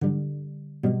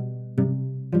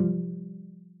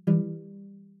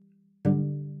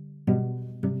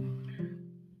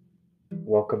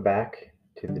Welcome back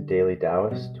to the Daily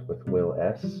Taoist with Will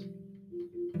S.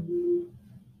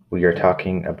 We are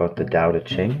talking about the Tao Te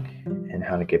Ching and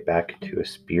how to get back to a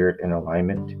spirit and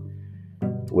alignment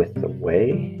with the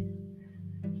way.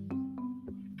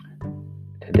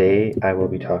 Today I will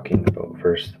be talking about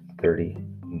verse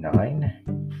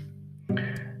 39.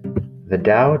 The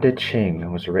Tao Te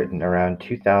Ching was written around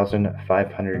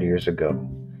 2,500 years ago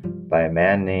by a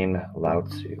man named Lao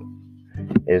Tzu.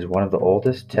 It is one of the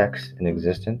oldest texts in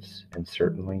existence and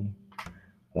certainly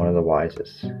one of the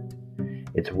wisest.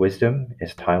 Its wisdom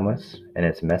is timeless and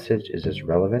its message is as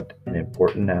relevant and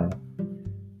important now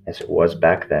as it was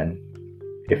back then,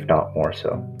 if not more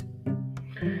so.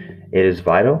 It is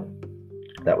vital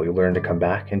that we learn to come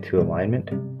back into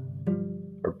alignment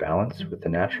or balance with the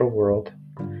natural world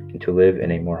and to live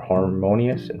in a more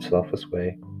harmonious and selfless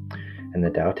way. And the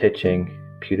Tao Te Ching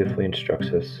beautifully instructs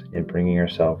us in bringing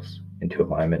ourselves into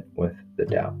alignment with the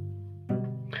Tao.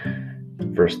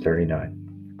 Verse 39.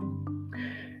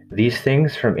 These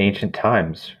things from ancient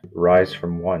times rise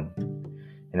from one,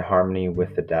 in harmony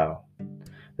with the Tao.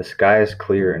 The sky is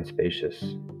clear and spacious.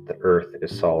 The earth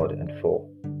is solid and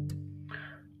full.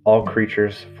 All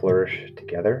creatures flourish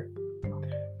together,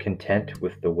 content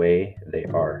with the way they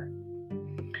are,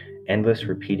 endless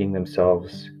repeating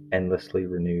themselves, endlessly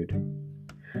renewed.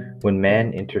 When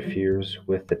man interferes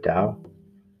with the Tao,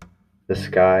 the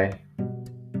sky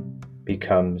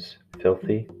becomes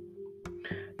filthy,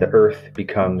 the earth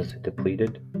becomes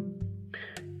depleted,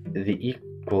 the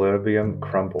equilibrium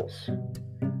crumbles,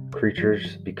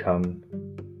 creatures become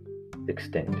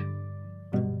extinct.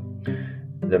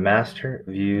 The master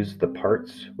views the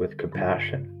parts with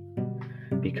compassion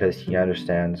because he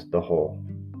understands the whole.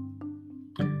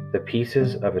 The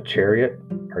pieces of a chariot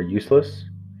are useless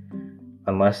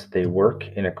unless they work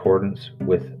in accordance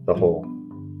with the whole.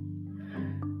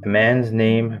 A man's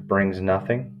name brings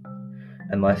nothing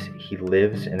unless he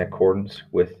lives in accordance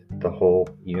with the whole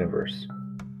universe.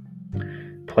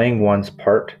 Playing one's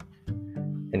part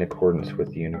in accordance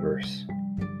with the universe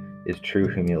is true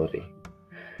humility.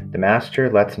 The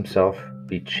master lets himself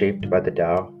be shaped by the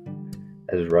Tao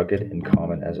as rugged and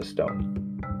common as a stone.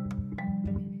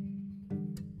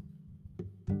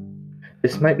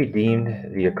 This might be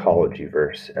deemed the ecology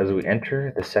verse as we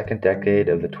enter the second decade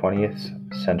of the 20th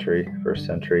century, first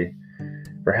century.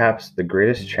 Perhaps the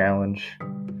greatest challenge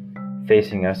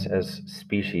facing us as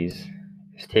species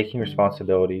is taking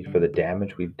responsibility for the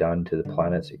damage we've done to the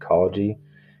planet's ecology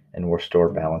and restore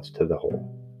balance to the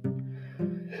whole.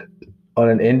 On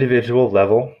an individual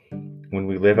level, when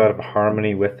we live out of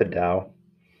harmony with the Tao,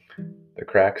 the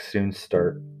cracks soon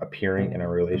start appearing in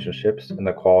our relationships and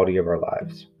the quality of our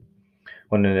lives.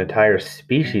 When an entire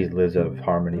species lives out of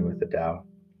harmony with the Tao,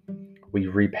 we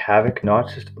reap havoc not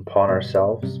just upon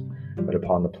ourselves, but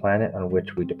upon the planet on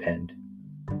which we depend.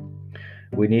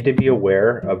 We need to be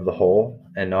aware of the whole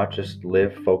and not just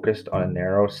live focused on a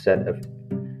narrow set of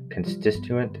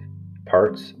constituent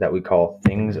parts that we call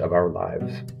things of our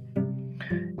lives.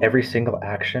 Every single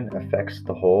action affects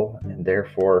the whole, and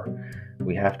therefore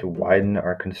we have to widen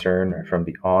our concern from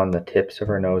beyond the tips of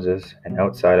our noses and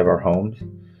outside of our homes.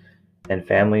 And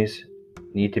families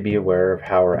need to be aware of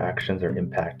how our actions are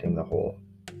impacting the whole.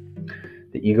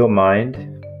 The ego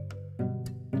mind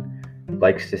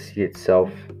likes to see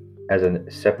itself as a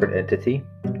separate entity.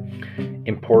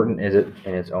 Important is it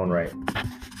in its own right.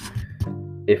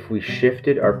 If we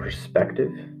shifted our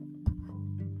perspective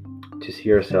to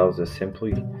see ourselves as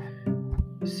simply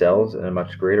cells in a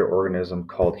much greater organism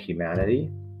called humanity,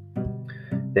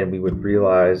 then we would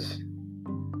realize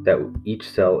that each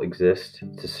cell exists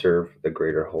to serve the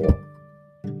greater whole.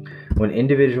 When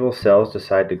individual cells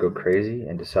decide to go crazy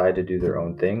and decide to do their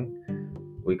own thing,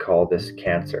 we call this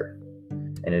cancer,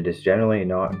 and it is generally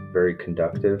not very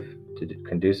conducive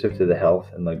to the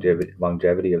health and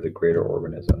longevity of the greater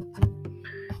organism.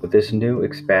 With this new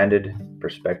expanded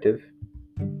perspective,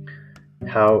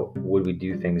 how would we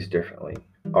do things differently?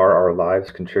 Are our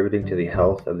lives contributing to the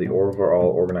health of the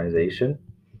overall organization?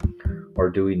 Or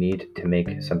do we need to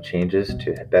make some changes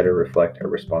to better reflect our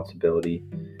responsibility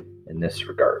in this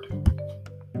regard?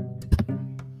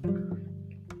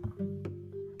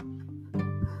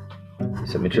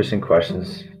 Some interesting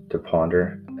questions to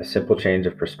ponder. A simple change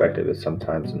of perspective is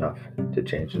sometimes enough to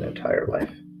change an entire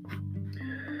life.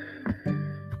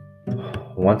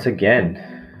 Once again,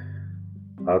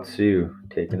 Lao Tzu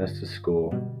taking us to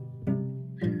school.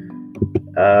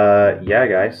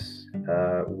 Guys,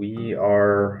 we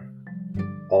are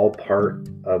all part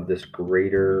of this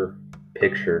greater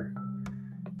picture,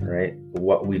 right?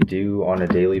 What we do on a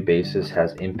daily basis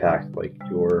has impact, like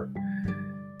your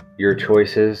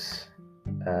choices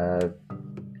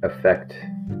affect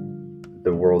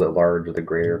the world at large, or the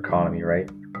greater economy, right?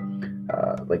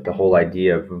 Like the whole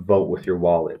idea of vote with your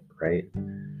wallet, right?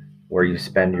 Where you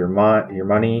spend your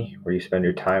money, where you spend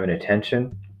your time and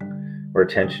attention, where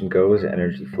attention goes,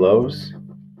 energy flows.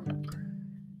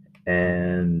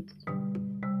 And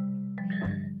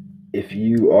if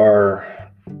you are,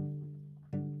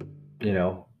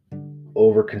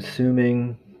 over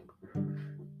consuming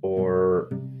or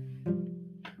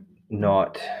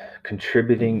not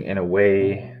contributing in a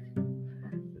way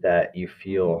that you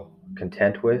feel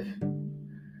content with,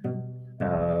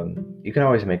 you can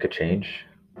always make a change.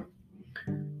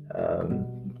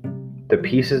 The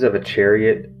pieces of a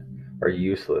chariot are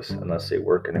useless unless they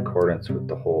work in accordance with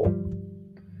the whole.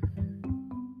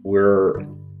 We're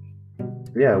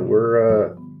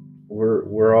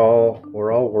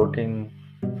all working.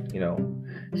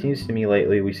 It seems to me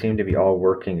lately we seem to be all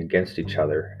working against each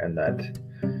other, and that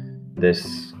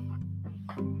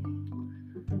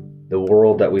the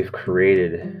world that we've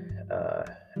created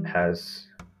has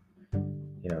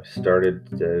started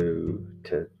to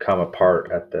come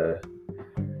apart at the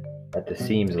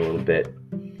seams a little bit.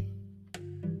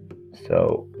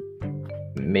 So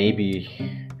maybe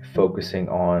focusing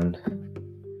on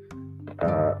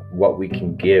what we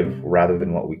can give rather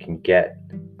than what we can get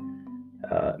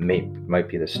might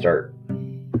be the start.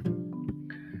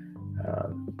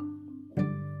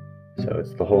 So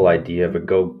it's the whole idea of a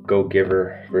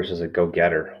go-giver versus a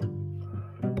go-getter,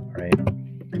 right?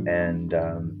 And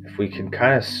if we can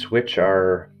kind of switch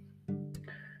our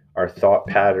thought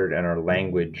pattern and our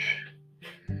language,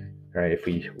 right? If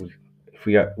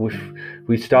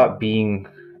we stop being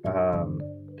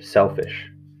selfish,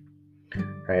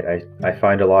 right? I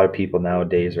find a lot of people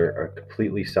nowadays are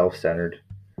completely self-centered.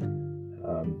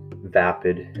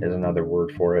 Vapid is another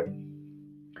word for it.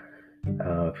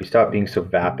 If we stop being so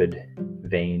vapid,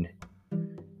 vain,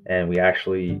 and we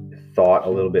actually thought a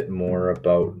little bit more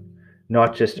about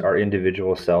not just our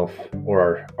individual self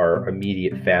or our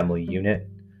immediate family unit,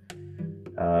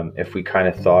 if we kind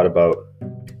of thought about,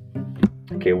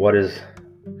 okay, what is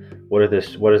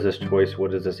this choice?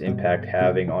 What is this impact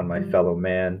having on my fellow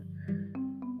man?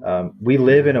 We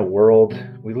live in a world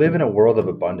of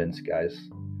abundance, guys,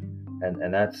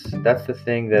 and that's the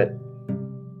thing that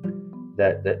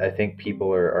I think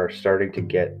people are starting to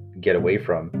get away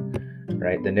from,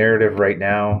 right? The narrative right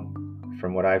now,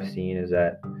 from what I've seen, is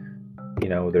that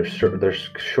there's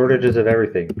shortages of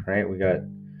everything, right? We got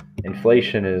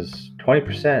inflation is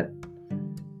 20%.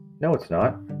 No, it's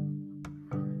not.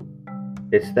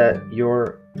 It's that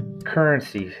your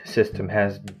currency system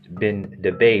has been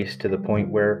debased to the point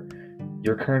where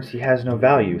your currency has no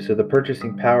value. So the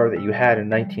purchasing power that you had in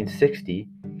 1960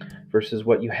 versus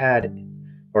what you had,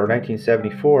 or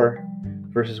 1974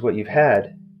 versus what you've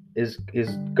had, is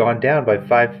gone down by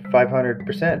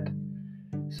 500%.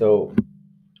 So,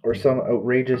 or some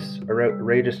outrageous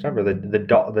number.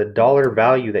 The dollar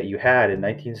value that you had in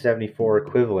 1974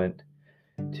 equivalent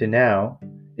to now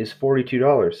is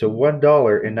 $42. So $1 in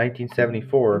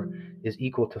 1974 is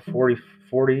equal to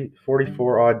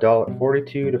 44 odd dollars,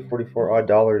 42 to 44 odd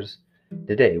dollars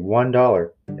today. $1 in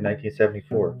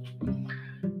 1974.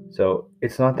 So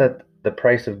it's not that the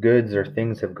price of goods or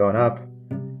things have gone up.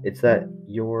 It's that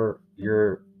you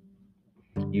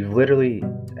literally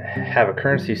have a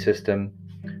currency system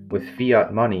with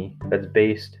fiat money that's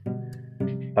based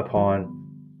upon,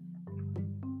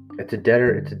 it's a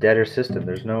debtor system.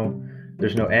 There's no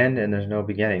end and there's no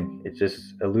beginning. It's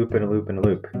just a loop and a loop and a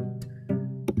loop.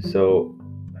 So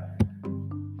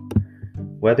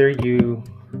whether you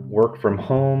work from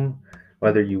home,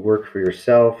 whether you work for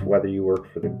yourself, whether you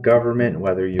work for the government,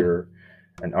 whether you're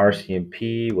an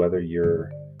RCMP, whether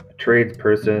you're a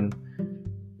tradesperson,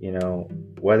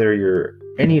 whether you're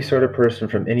any sort of person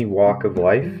from any walk of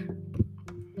life,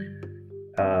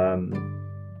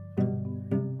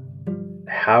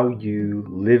 how you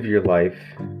live your life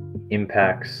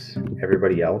impacts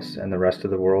everybody else and the rest of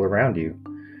the world around you.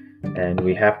 And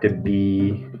we have to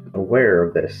be aware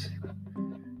of this.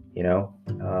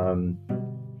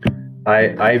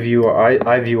 I view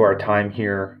our time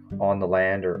here on the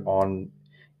land, or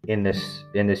in this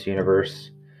universe,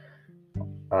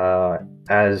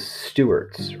 as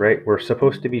stewards, right? We're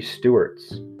supposed to be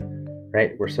stewards,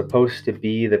 right? We're supposed to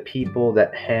be the people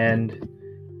that hand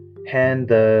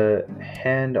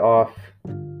off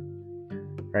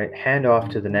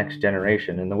to the next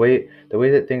generation. And the way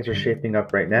that things are shaping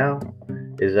up right now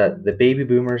is that the baby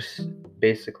boomers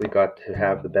basically got to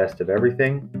have the best of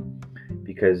everything,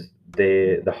 because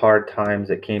the hard times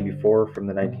that came before from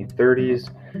the 1930s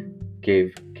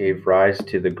gave rise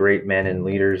to the great men and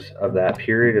leaders of that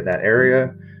period, in that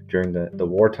area, during the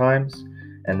war times,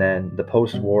 and then the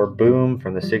post-war boom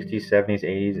from the 60s, 70s,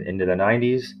 80s into the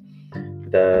 90s.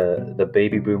 The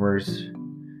baby boomers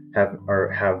have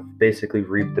basically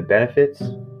reaped the benefits.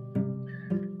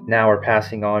 Now we're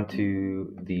passing on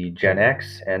to the Gen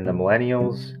X and the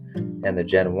millennials and the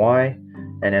Gen Y,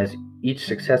 and as each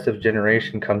successive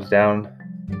generation comes down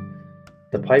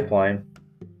the pipeline,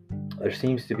 there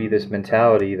seems to be this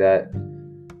mentality that,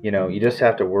 you just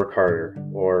have to work harder,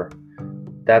 or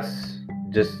that's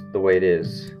just the way it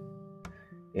is,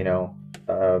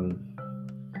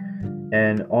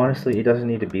 and honestly, it doesn't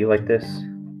need to be like this,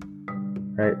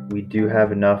 right? We do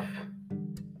have enough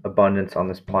abundance on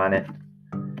this planet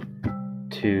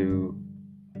to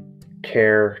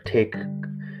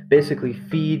basically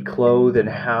feed, clothe, and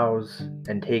house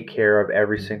and take care of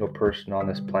every single person on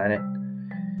this planet.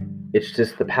 It's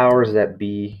just the powers that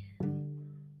be,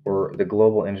 or the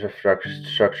global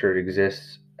infrastructure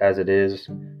exists as it is.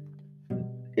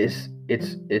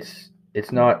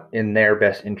 It's not in their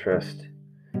best interest.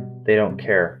 They don't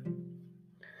care.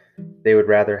 They would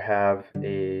rather have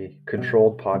a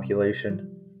controlled population,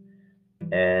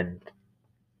 and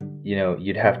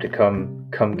you'd have to come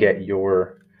get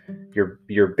your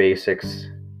basics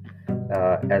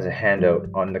as a handout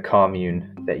on the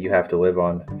commune that you have to live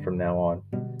on from now on.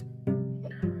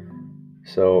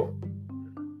 So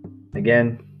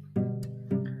again,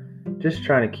 just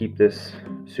trying to keep this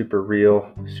super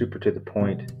real, super to the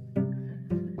point.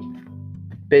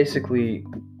 Basically,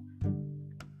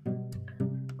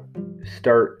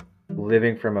 start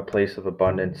living from a place of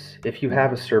abundance. If you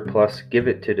have a surplus, give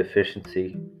it to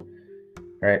deficiency.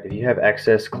 Right? If you have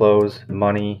excess clothes,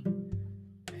 money,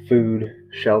 food,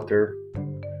 shelter,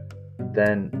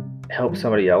 then help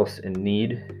somebody else in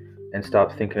need and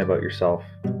stop thinking about yourself.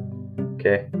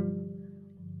 Okay?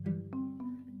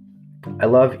 I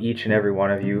love each and every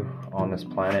one of you on this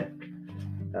planet.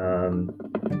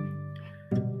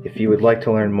 If you would like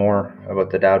to learn more about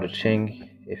the Tao Te Ching,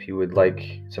 if you would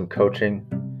like some coaching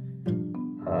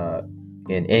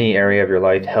in any area of your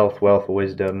life, health, wealth,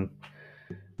 wisdom,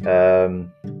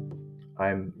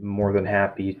 I'm more than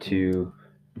happy to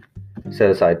set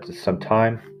aside some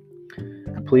time.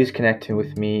 Please connect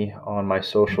with me on my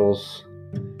socials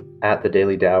at the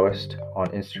Daily Taoist on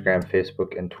Instagram,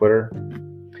 Facebook, and Twitter.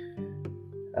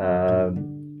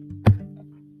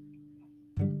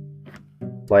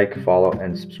 Like, follow,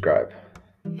 and subscribe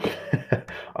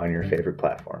on your favorite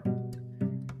platform.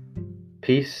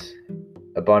 Peace,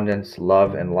 abundance,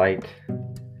 love, and light.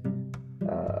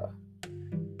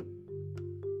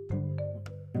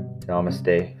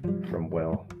 Namaste from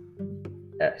Will.